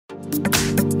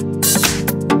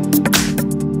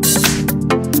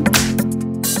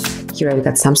Here I've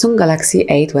got Samsung Galaxy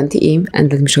A20E,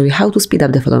 and let me show you how to speed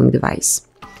up the following device.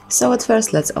 So at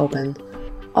first let's open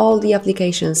all the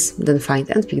applications, then find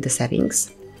and pick the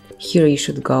settings. Here you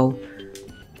should go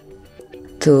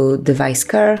to device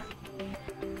care.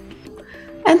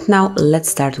 And now let's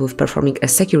start with performing a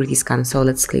security scan. So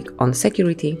let's click on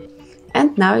security.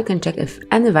 And now you can check if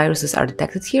any viruses are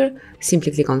detected here.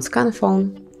 Simply click on scan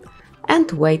phone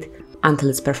and wait until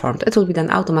it's performed. It will be done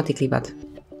automatically, but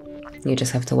you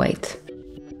just have to wait.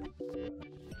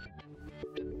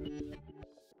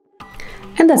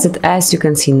 And that's it. As you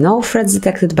can see, no threats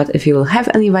detected, but if you will have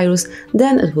any virus,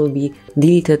 then it will be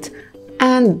deleted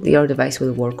and your device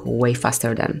will work way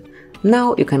faster then.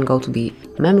 Now you can go to the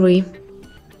memory.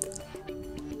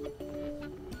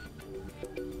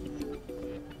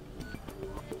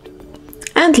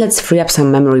 And let's free up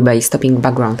some memory by stopping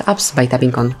background apps by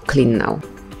tapping on Clean Now.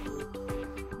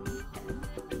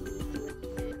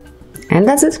 And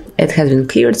that's it. It has been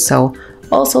cleared, so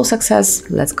also success.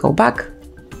 Let's go back.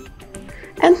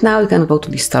 And now you can go to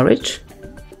the storage.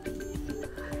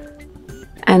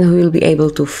 And we will be able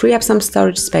to free up some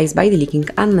storage space by deleting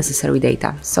unnecessary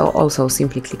data. So also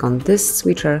simply click on this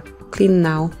switcher, Clean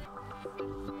Now.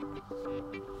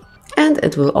 And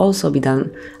it will also be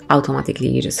done automatically,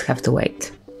 you just have to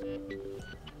wait.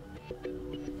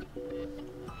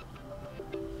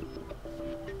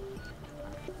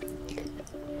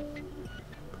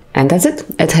 And that's it,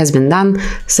 it has been done.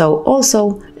 So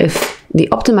also, if the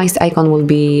optimized icon will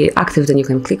be active, then you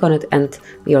can click on it and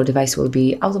your device will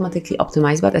be automatically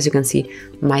optimized. But as you can see,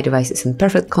 my device is in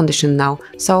perfect condition now.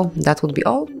 So that would be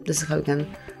all. This is how you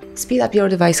can speed up your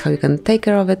device, how you can take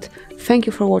care of it. Thank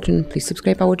you for watching, please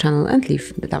subscribe our channel and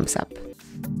leave the thumbs up.